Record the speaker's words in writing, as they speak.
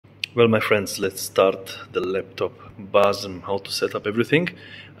Well, my friends, let's start the laptop Basm, how to set up everything.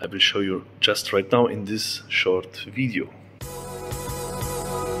 I will show you just right now in this short video.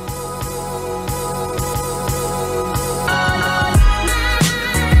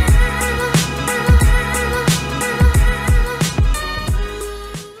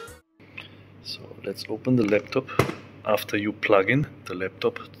 So let's open the laptop after you plug in the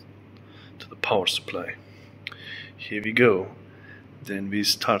laptop to the power supply. Here we go. Then we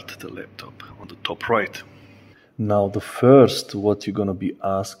start the laptop on the top right. Now the first what you're gonna be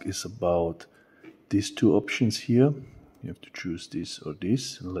asked is about these two options here. You have to choose this or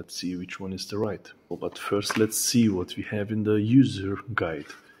this, and let's see which one is the right. But first let's see what we have in the user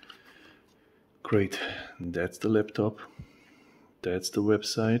guide. Great, that's the laptop, that's the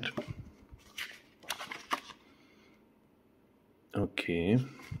website. Okay.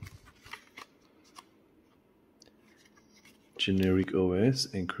 Generic OS,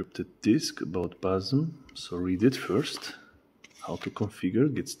 encrypted disk, about Basm. So read it first. How to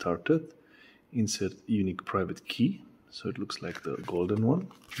configure, get started. Insert unique private key. So it looks like the golden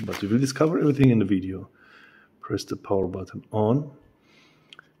one. But we will discover everything in the video. Press the power button on.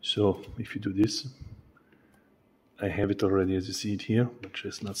 So if you do this, I have it already as you see it here. But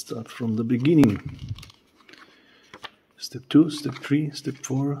just not start from the beginning. Step 2, step 3, step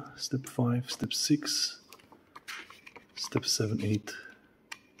 4, step 5, step 6. Step 7, 8,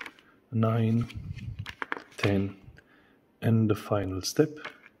 9, 10, and the final step.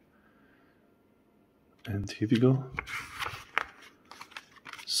 And here we go.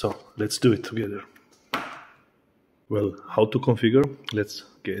 So let's do it together. Well, how to configure? Let's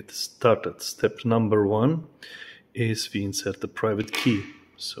get started. Step number 1 is we insert the private key.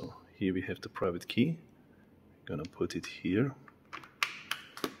 So here we have the private key. I'm gonna put it here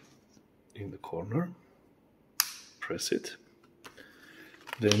in the corner. Press it.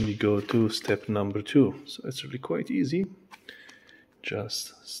 Then we go to step number 2. So it's really quite easy.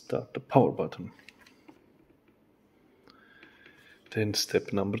 Just start the power button. Then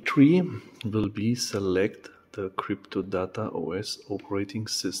step number 3 will be select the Crypto Data OS operating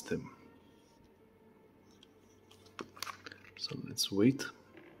system. So let's wait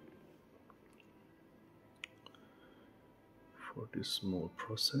for this small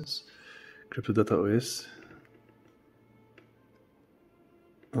process. Crypto Data OS.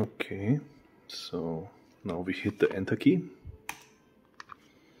 Okay, so now we hit the enter key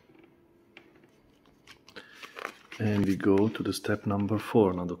and we go to the step number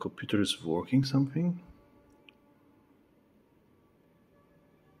 4. Now the computer is working something,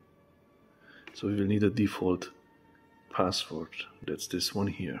 so we will need a default password. That's this one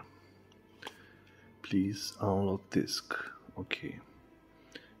here. Please unlock disk. Okay,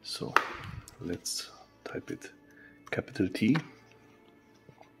 so let's type it. Capital T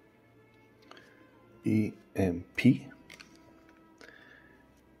EMP,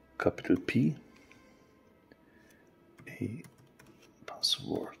 capital P, a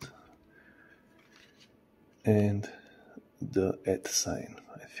password, and the @ sign.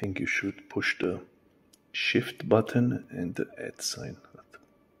 I think you should push the shift button and the @ sign,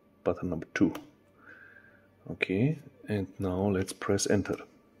 button number 2. Okay, and now let's press enter.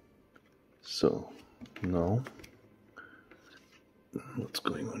 So now what's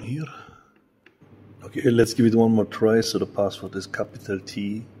going on here? Okay, let's give it one more try. So the password is capital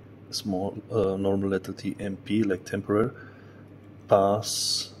T, small normal letter T, MP, like temporary,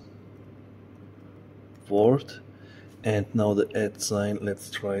 password, and now the @ sign.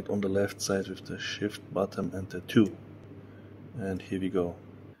 Let's try it on the left side with the shift button and the 2. And here we go.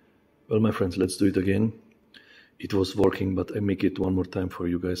 Well, my friends, let's do it again. It was working, but I make it one more time for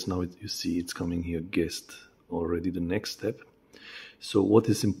you guys. Now you see it's coming here, guessed already the next step. So what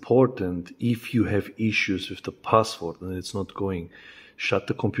is important, if you have issues with the password and it's not going, shut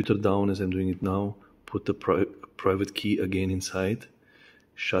the computer down as I'm doing it now, put the private key again inside,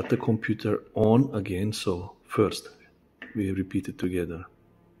 shut the computer on again. So first, we repeat it together.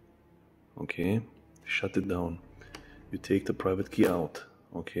 Okay, shut it down. You take the private key out,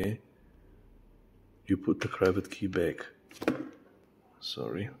 okay? You put the private key back.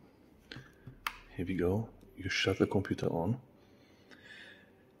 Sorry. Here we go. You shut the computer on.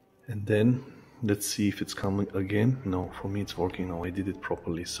 And then let's see if it's coming again. No, for me it's working now. I did it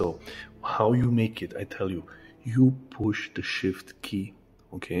properly. So how you make it, I tell you, you push the shift key,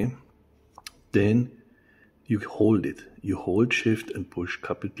 okay? Then you hold it. You hold shift and push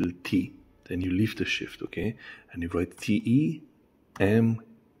capital T. Then you leave the shift, okay? And you write TEMP,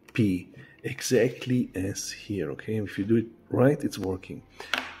 exactly as here, okay? If you do it right, it's working.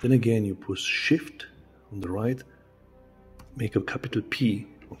 Then again, you push shift on the right, make a capital P,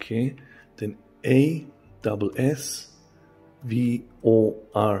 okay, then ASSVORD,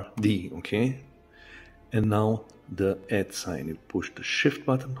 okay, and now the add sign. You push the shift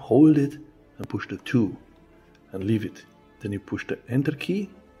button, hold it, and push the 2 and leave it. Then you push the enter key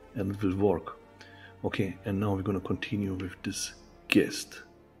and it will work. Okay, and now we're going to continue with this guest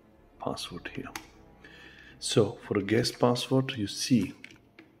password here. So for the guest password, you see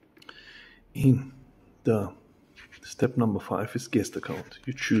in the step number 5 is guest account.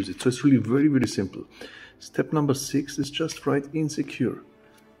 You choose it. So it's really very, very simple. Step number 6 is just write insecure.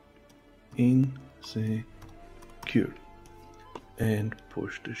 Insecure. And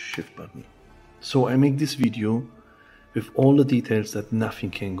push the shift button. So I make this video with all the details that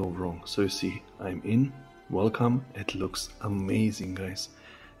nothing can go wrong. So you see, I'm in, welcome. It looks amazing, guys.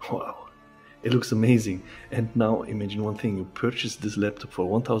 Wow, it looks amazing. And now imagine one thing, you purchase this laptop for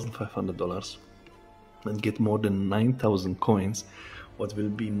 $1,500 and get more than 9,000 coins, what will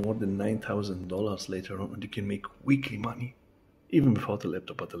be more than $9,000 later on, and you can make weekly money, even without a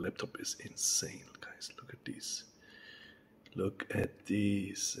laptop. But the laptop is insane, guys. Look at this. Look at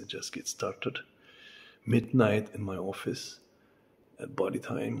this. I just get started. Midnight in my office at body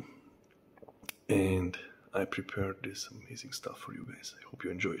time, and I prepared this amazing stuff for you guys. I hope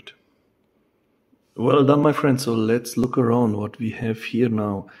you enjoy it. Well done, my friends. So let's look around what we have here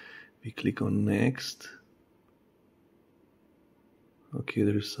now. We click on next. Okay,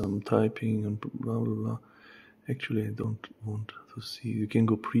 there is some typing and blah blah blah. Actually, I don't want to see. You can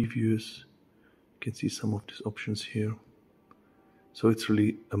go previews. You can see some of these options here. So it's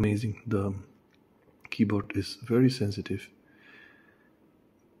really amazing. The keyboard is very sensitive.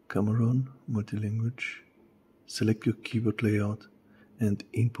 Camera on, multi-language. Select your keyboard layout and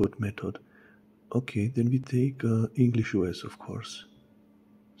input method. Okay, then we take English US, of course.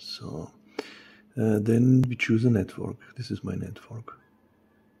 So then we choose a network. This is my network.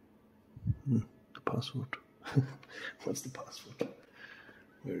 The password. What's the password?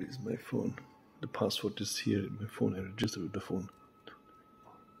 Where is my phone? The password is here in my phone. I registered with the phone.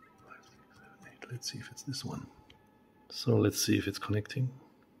 Let's see if it's this one. So let's see if it's connecting.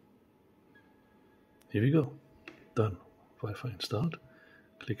 Here we go. Done. Wi-Fi installed.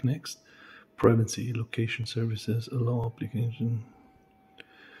 Click next. Privacy, location services, allow application.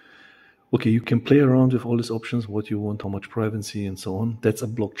 Okay, you can play around with all these options, what you want, how much privacy and so on. That's a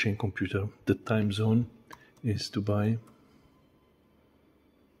blockchain computer. The time zone is Dubai,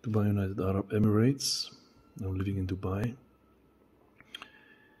 United Arab Emirates. I'm living in Dubai.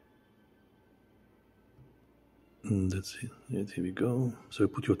 That's it. Here we go. So you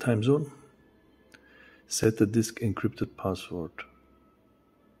put your time zone. Set the disk encrypted password.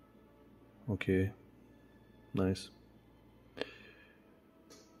 Okay, nice.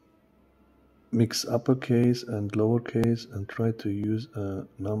 Mix uppercase and lowercase and try to use a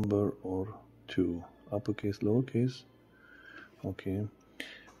number or two. Uppercase, lowercase. Okay,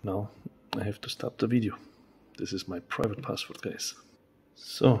 now I have to stop the video. This is my private password, guys.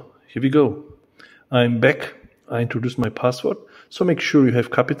 So here we go. I'm back. I introduced my password. So make sure you have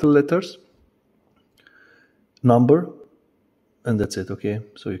capital letters, number, and that's it, okay?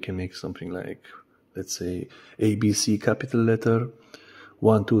 So you can make something like, let's say, ABC capital letter,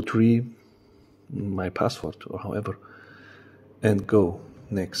 1, 2, 3, my password, or however, and go.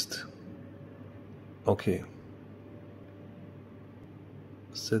 Next. Okay.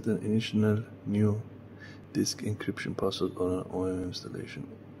 Set an initial new disk encryption password on an OEM installation.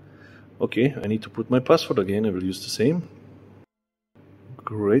 Okay, I need to put my password again. I will use the same.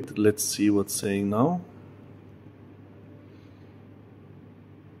 Great, let's see what's saying now.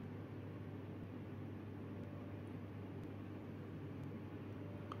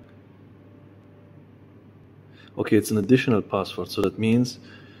 Okay, it's an additional password, so that means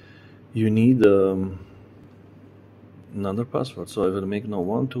you need another password. So I will make now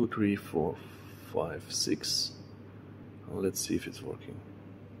 1, 2, 3, 4, 5, 6. Let's see if it's working.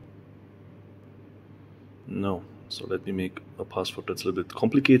 No, so let me make a password that's a little bit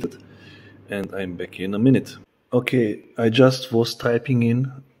complicated, and I'm back in a minute. Okay, I just was typing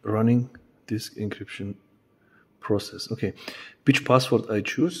in, running disk encryption process. Okay, which password I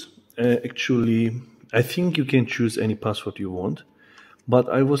choose? Actually, I think you can choose any password you want, but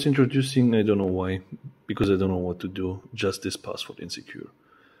I was introducing, I don't know why, because I don't know what to do, just this password insecure.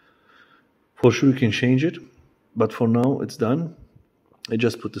 For sure you can change it, but for now it's done. I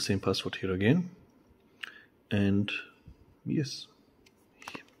just put the same password here again. And yes,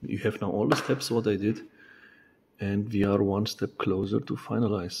 you have now all the steps what I did, and we are one step closer to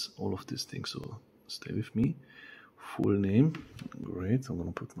finalize all of these things. So stay with me. Full name, great. I'm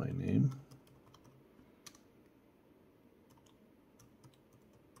gonna put my name.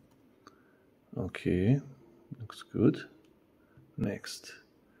 Okay, looks good. Next,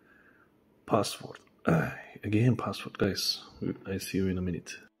 password. Again, password, guys. I see you in a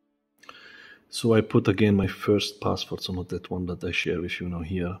minute. So I put again my first password, so not that one that I share with you now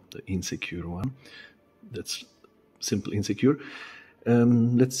here, the insecure one. That's simple insecure.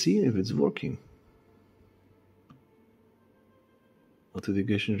 Let's see if it's working.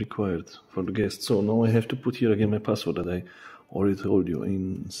 Authentication required for the guest. So now I have to put here again my password that I already told you,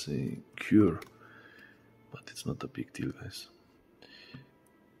 insecure. But it's not a big deal, guys.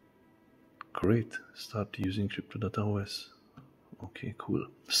 Great. Start using crypto.os. Okay, cool.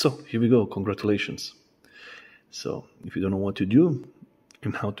 So here we go. Congratulations. So if you don't know what to do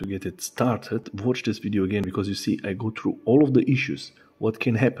and how to get it started, watch this video again, because you see I go through all of the issues, what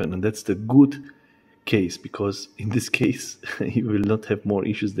can happen, and that's the good case, because in this case you will not have more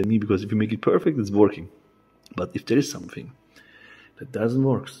issues than me, because if you make it perfect, it's working. But if there is something that doesn't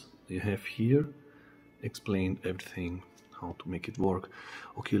work, you have here explained everything, how to make it work.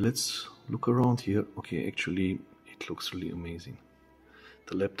 Okay, let's look around here. Okay, actually it looks really amazing.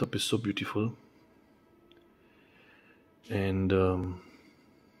 The laptop is so beautiful, and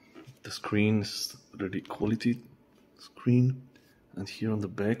the screen is really quality screen, and here on the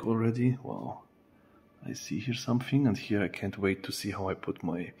back already, wow, I see here something, and here I can't wait to see how I put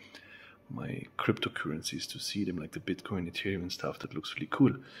my cryptocurrencies, to see them like the Bitcoin, Ethereum and stuff. That looks really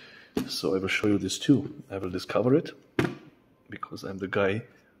cool. So I will show you this too. I will discover it, because I'm the guy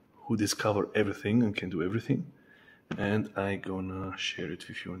who discover everything and can do everything, and I gonna share it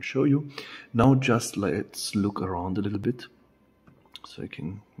with you and show you. Now just let's look around a little bit so I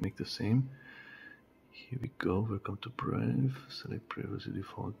can make the same. Here we go. Welcome to Brave. Select privacy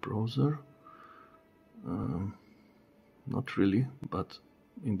default browser. Not really, but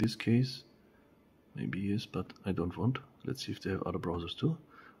in this case maybe yes, but I don't want. Let's see if they have other browsers too.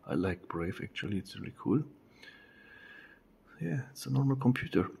 I like Brave, actually, it's really cool. Yeah, it's a normal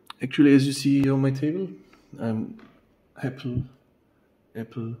computer. Actually, as you see on my table, I'm Apple.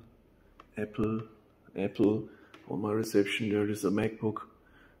 On my reception there is a MacBook.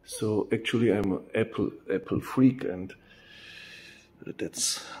 So actually I'm an Apple freak, and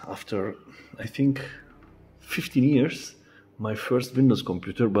that's after, I think, 15 years, my first Windows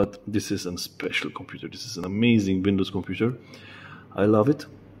computer. But this is a special computer. This is an amazing Windows computer. I love it.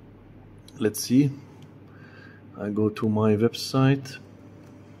 Let's see. I go to my website.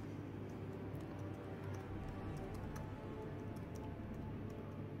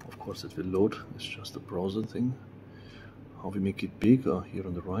 Of course it will load. It's just a browser thing. How we make it big here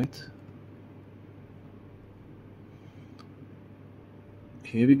on the right.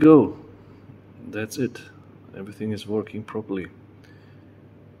 Here we go. That's it. Everything is working properly.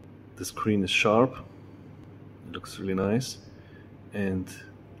 The screen is sharp. It looks really nice. And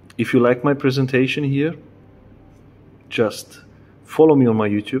if you like my presentation here, just follow me on my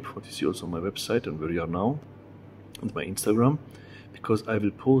YouTube, what you see also on my website and where you are now, and my Instagram, because I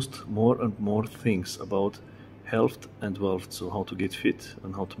will post more and more things about health and wealth, so how to get fit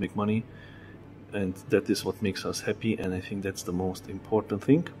and how to make money, and that is what makes us happy, and I think that's the most important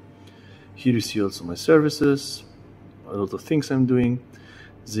thing. Here you see also my services, a lot of things I'm doing.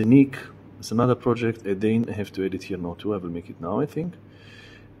 Zenik is another project. Edain, I have to edit here now too. I will make it now, I think.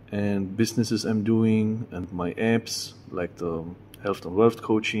 And businesses I'm doing, and my apps like the health and wealth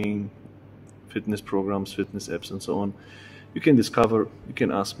coaching, fitness programs, fitness apps, and so on. You can discover. You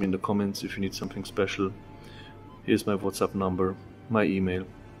can ask me in the comments if you need something special. Here's my WhatsApp number, my email,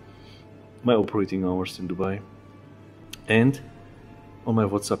 my operating hours in Dubai, and on my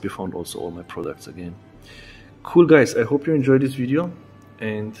WhatsApp you found also all my products again. Cool, guys, I hope you enjoyed this video,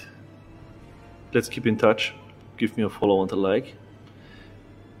 and let's keep in touch. Give me a follow and a like.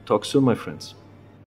 Talk soon, my friends.